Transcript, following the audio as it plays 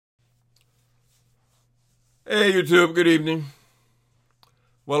Hey YouTube, good evening.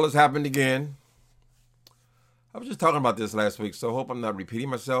 Well, it's happened again. I was just talking about this last week, so I hope I'm not repeating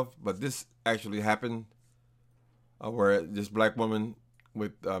myself, but this actually happened where this black woman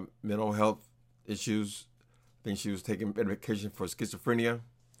with mental health issues, I think she was taking medication for schizophrenia,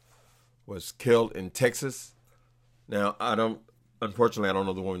 was killed in Texas. Now, unfortunately, I don't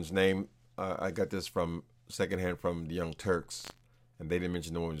know the woman's name. I got this from secondhand from the Young Turks, and they didn't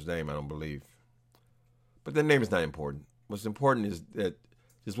mention the woman's name, I don't believe. But the name is not important. What's important is that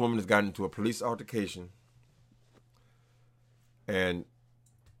this woman has gotten into a police altercation and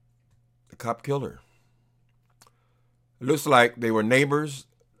the cop killed her. It looks like they were neighbors,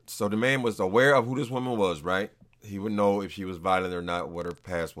 so the man was aware of who this woman was, right? He would know if she was violent or not, what her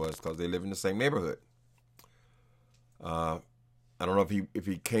past was, because they live in the same neighborhood. I don't know if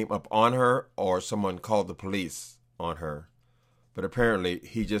he came up on her or someone called the police on her, but apparently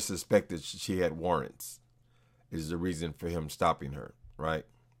he just suspected she had warrants. Is the reason for him stopping her, right?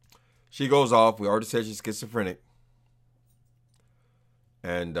 She goes off. We already said she's schizophrenic.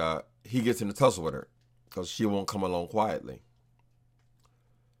 And he gets in a tussle with her because she won't come along quietly.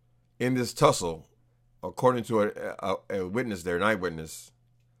 In this tussle, according to a witness there, an eyewitness,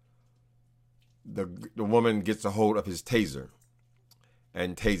 the woman gets a hold of his taser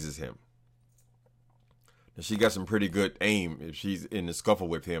and tases him. Now, she got some pretty good aim if she's in the scuffle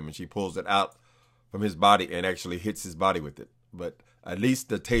with him, and she pulls it out from his body and actually hits his body with it. But at least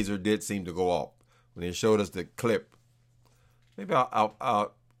the taser did seem to go off. When they showed us the clip, maybe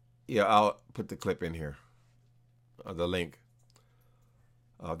I'll put the clip in here, the link.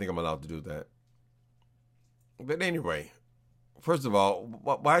 I think I'm allowed to do that. But anyway, first of all,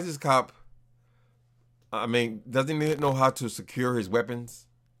 why is this cop, doesn't he know how to secure his weapons?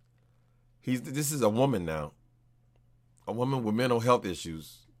 This is a woman now, a woman with mental health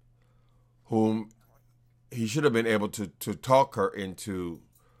issues, whom he should have been able to talk her into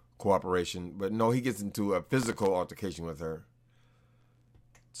cooperation, but no, he gets into a physical altercation with her,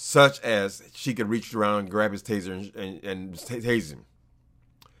 such as she could reach around and grab his taser and tase him.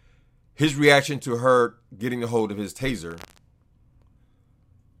 His reaction to her getting a hold of his taser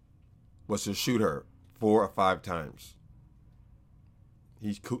was to shoot her 4 or 5 times.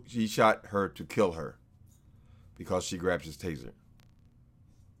 He shot her to kill her because she grabs his taser.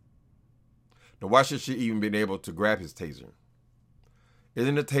 Now, why should she even been able to grab his taser?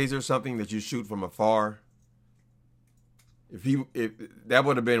 Isn't a taser something that you shoot from afar? If that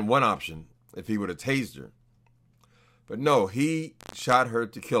would have been one option, if he would have tased her. But no, he shot her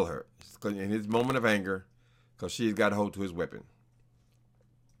to kill her in his moment of anger because she got hold to his weapon.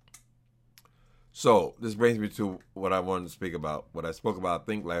 So this brings me to what I wanted to speak about, what I spoke about, I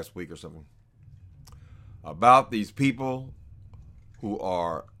think last week or something, about these people who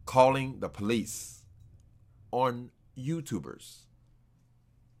are calling the police on YouTubers.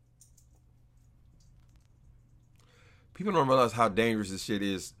 People don't realize how dangerous this shit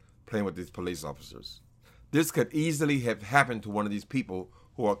is playing with these police officers. This could easily have happened to one of these people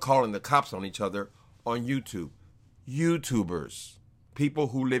who are calling the cops on each other on YouTube. YouTubers. People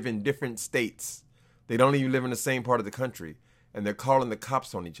who live in different states. They don't even live in the same part of the country. And they're calling the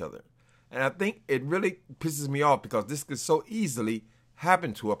cops on each other. And I think it really pisses me off because this could so easily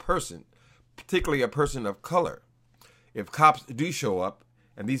happen to a person, particularly a person of color. If cops do show up,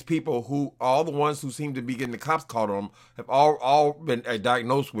 and these people who, all the ones who seem to be getting the cops called on them, have all been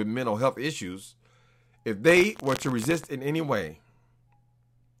diagnosed with mental health issues, if they were to resist in any way,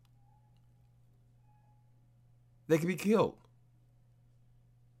 they could be killed.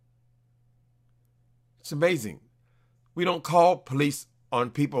 It's amazing. We don't call police on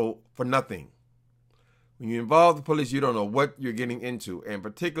people for nothing. When you involve the police, you don't know what you're getting into, and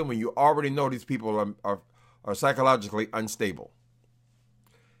particularly when you already know these people are psychologically unstable.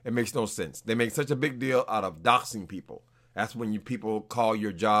 It makes no sense. They make such a big deal out of doxing people. That's when people call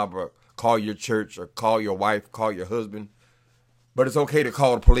your job or call your church or call your wife, call your husband. But it's okay to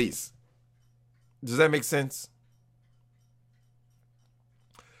call the police. Does that make sense?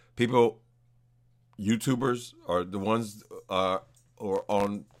 People, YouTubers, are the ones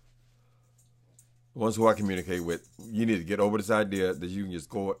ones who I communicate with. You need to get over this idea that you can just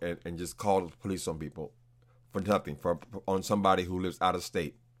go and just call the police on people for nothing, on somebody who lives out of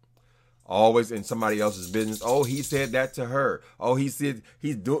state. Always in somebody else's business. Oh, he said that to her. Oh, he said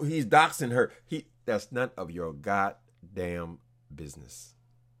he's doxing her. That's none of your goddamn business.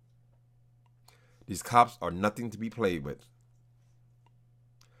 These cops are nothing to be played with.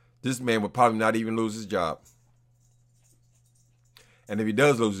 This man would probably not even lose his job. And if he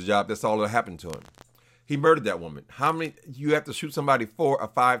does lose his job, that's all that'll happen to him. He murdered that woman. How many? You have to shoot somebody 4 or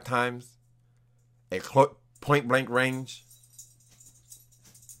 5 times point blank range,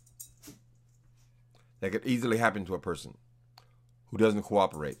 that could easily happen to a person who doesn't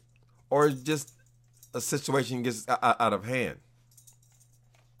cooperate, or it's just a situation gets out of hand.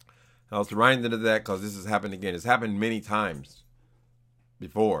 I was reminded of that because this has happened again. It's happened many times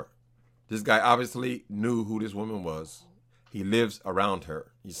before. This guy obviously knew who this woman was. He lives around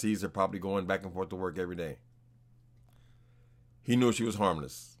her. He sees her probably going back and forth to work every day. He knew she was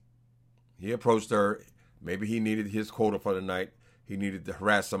harmless. He approached her. Maybe he needed his quota for the night. He needed to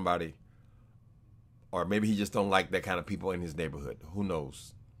harass somebody. Or maybe he just don't like that kind of people in his neighborhood. Who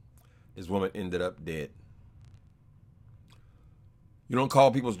knows? This woman ended up dead. You don't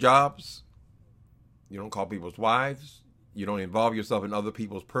call people's jobs. You don't call people's wives. You don't involve yourself in other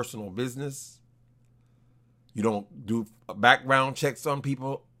people's personal business. You don't do background checks on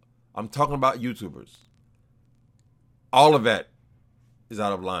people. I'm talking about YouTubers. All of that is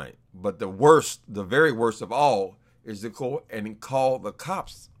out of line. But the worst, the very worst of all, is to go and call the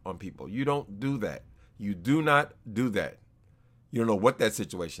cops on people. You don't do that. You do not do that. You don't know what that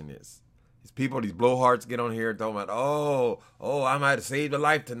situation is. These people, these blowhards get on here talking about, oh, I might have saved a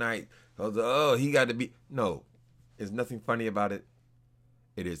life tonight. Oh, he got to be. No, there's nothing funny about it.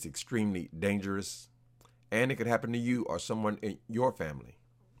 It is extremely dangerous. And it could happen to you or someone in your family.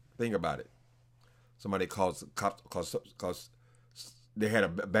 Think about it. Somebody calls the cops because they had a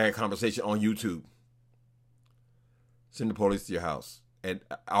bad conversation on YouTube. Send the police to your house. And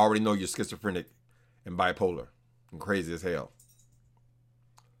I already know you're schizophrenic and bipolar and crazy as hell.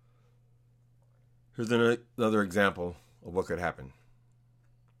 Here's another example of what could happen.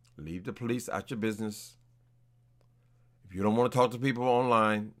 Leave the police out your business. If you don't want to talk to people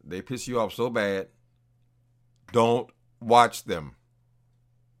online, they piss you off so bad, don't watch them.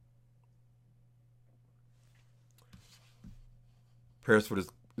 Prayers for this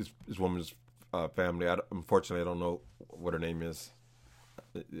woman's family. Unfortunately, I don't know what her name is.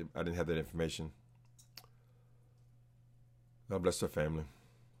 I didn't have that information. God bless her family.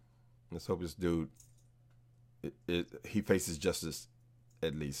 Let's hope this dude, he faces justice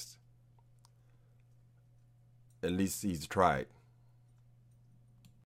at least. At least he's tried.